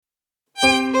Hello,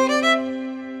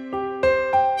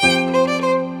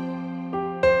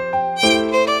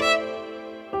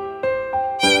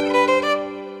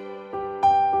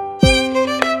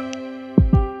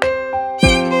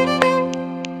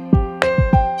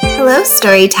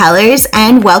 storytellers,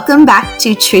 and welcome back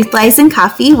to Truth, Lies, and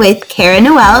Coffee with Kara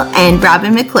Noel and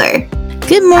Robin McClure.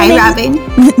 Good morning. Hi, Robin.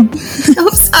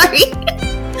 Oh, sorry.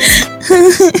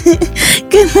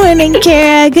 Good morning,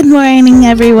 Kara. Good morning,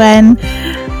 everyone.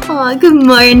 Oh, good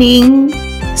morning.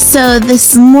 So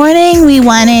this morning we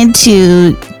wanted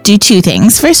to do two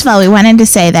things. First of all, we wanted to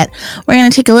say that we're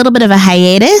going to take a little bit of a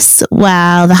hiatus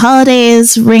while the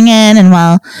holidays ring in and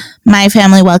while my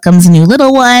family welcomes a new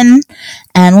little one.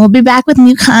 And we'll be back with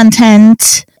new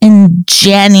content in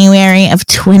January of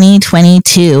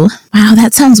 2022. Wow,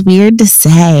 that sounds weird to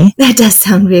say. That does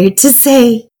sound weird to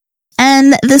say.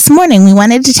 And this morning we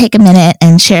wanted to take a minute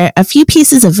and share a few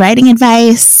pieces of writing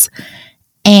advice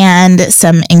and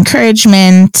some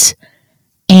encouragement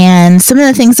and some of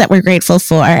the things that we're grateful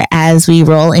for as we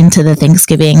roll into the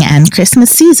Thanksgiving and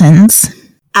Christmas seasons.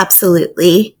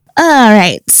 Absolutely. All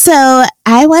right. So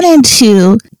I wanted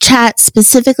to chat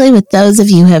specifically with those of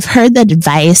you who have heard the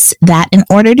advice that in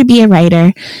order to be a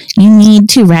writer, you need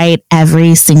to write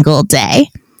every single day.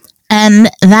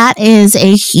 And that is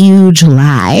a huge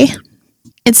lie.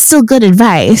 It's still good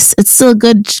advice. It's still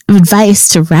good advice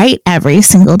to write every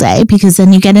single day because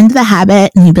then you get into the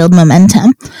habit and you build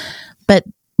momentum. But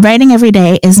writing every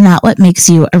day is not what makes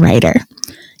you a writer.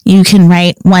 You can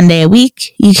write one day a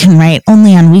week. You can write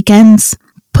only on weekends.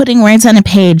 Putting words on a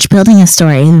page, building a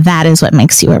story, that is what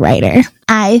makes you a writer.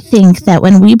 I think that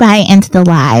when we buy into the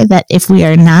lie that if we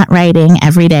are not writing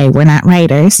every day, we're not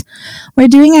writers, we're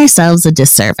doing ourselves a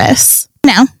disservice.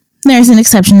 Now, there's an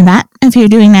exception to that. If you're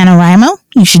doing NaNoWriMo,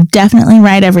 you should definitely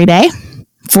write every day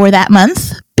for that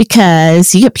month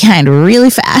because you get behind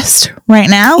really fast. Right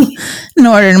now, in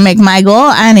order to make my goal,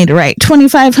 I need to write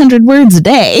 2,500 words a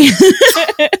day.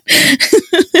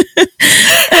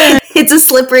 It's a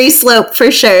slippery slope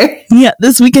for sure. Yeah,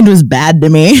 this weekend was bad to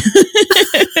me.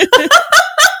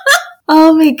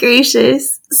 Oh my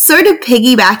gracious. Sort of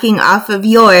piggybacking off of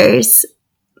yours,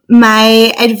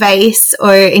 my advice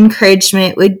or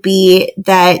encouragement would be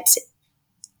that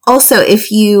also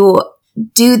if you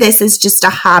do this as just a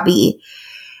hobby,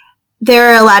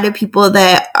 there are a lot of people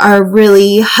that are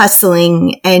really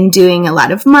hustling and doing a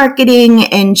lot of marketing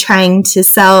and trying to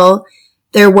sell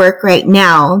their work right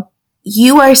now.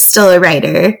 You are still a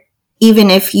writer, even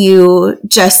if you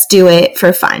just do it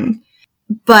for fun.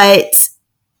 But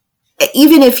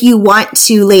even if you want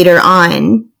to later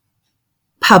on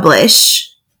publish,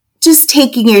 just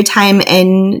taking your time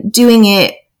and doing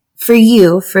it for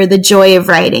you, for the joy of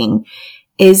writing,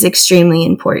 is extremely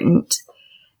important.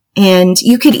 And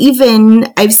you could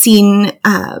even, I've seen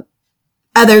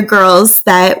other girls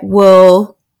that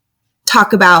will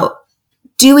talk about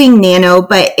doing nano,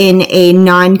 but in a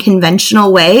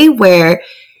non-conventional way where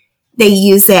they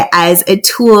use it as a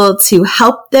tool to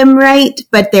help them write,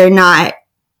 but they're not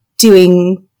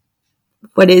doing,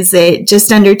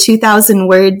 just under 2,000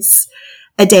 words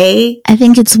a day? I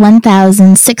think it's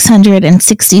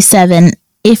 1,667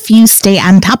 if you stay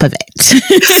on top of it.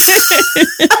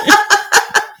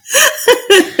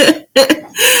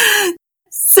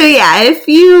 So yeah, if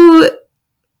you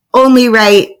only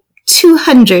write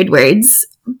 200 words,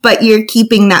 but you're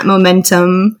keeping that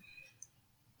momentum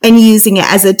and using it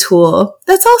as a tool,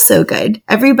 that's also good.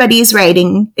 Everybody's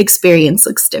writing experience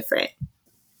looks different.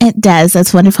 It does.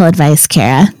 That's wonderful advice,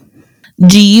 Kara.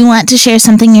 Do you want to share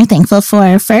something you're thankful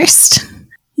for first?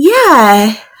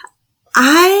 Yeah.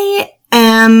 I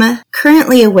am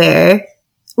currently aware,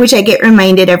 which I get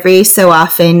reminded every so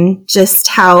often, just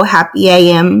how happy I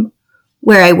am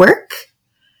where I work,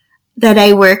 that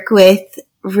I work with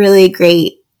really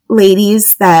great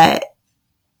ladies that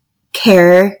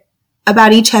care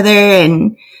about each other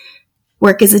and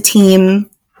work as a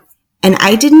team. And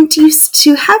I didn't used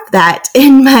to have that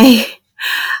in my,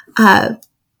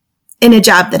 in a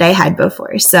job that I had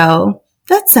before. So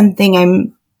that's something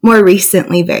I'm more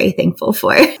recently very thankful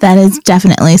for. That is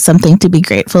definitely something to be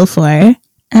grateful for.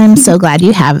 I'm so glad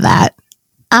you have that.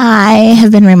 I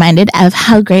have been reminded of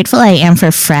how grateful I am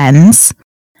for friends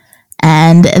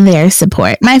and their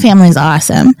support. My family's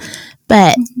awesome,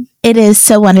 but it is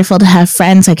so wonderful to have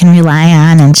friends I can rely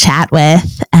on and chat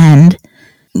with and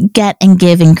get and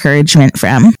give encouragement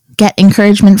from. Get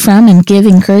encouragement from and give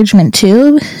encouragement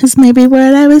to is maybe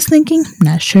what I was thinking.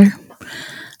 Not sure.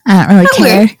 I don't really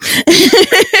care.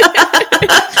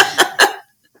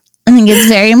 I think it's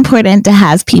very important to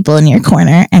have people in your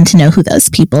corner and to know who those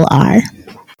people are.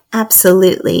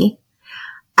 Absolutely.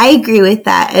 I agree with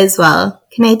that as well.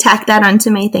 Can I tack that onto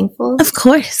my thankful? Of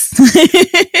course.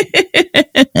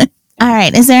 All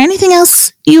right. Is there anything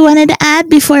else you wanted to add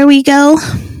before we go?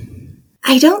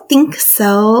 I don't think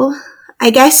so.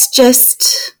 I guess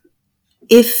just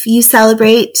if you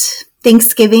celebrate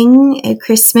Thanksgiving and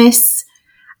Christmas,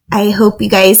 I hope you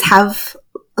guys have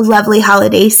a lovely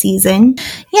holiday season.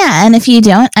 Yeah, and if you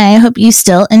don't, I hope you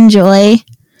still enjoy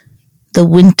the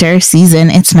winter season.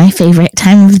 It's my favorite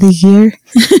time of the year.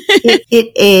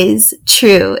 It is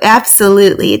true.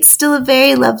 Absolutely. It's still a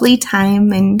very lovely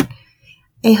time, and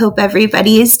I hope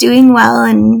everybody is doing well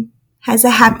and has a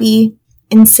happy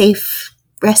and safe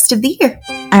rest of the year.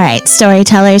 All right,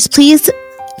 storytellers, please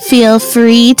feel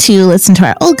free to listen to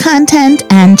our old content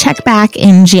and check back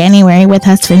in January with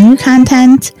us for new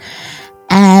content.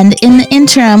 And in the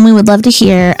interim, we would love to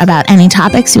hear about any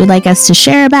topics you would like us to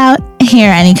share about, hear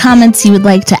any comments you would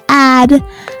like to add,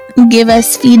 give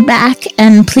us feedback,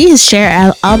 and please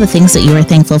share all the things that you are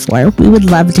thankful for. We would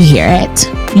love to hear it.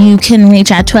 You can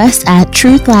reach out to us at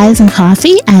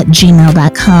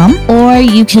truthliesandcoffee@gmail.com, or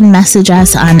you can message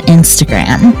us on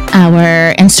Instagram.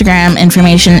 Our Instagram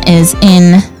information is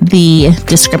in the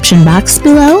description box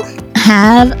below.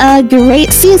 Have a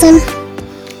great season.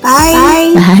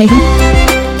 Bye. Bye.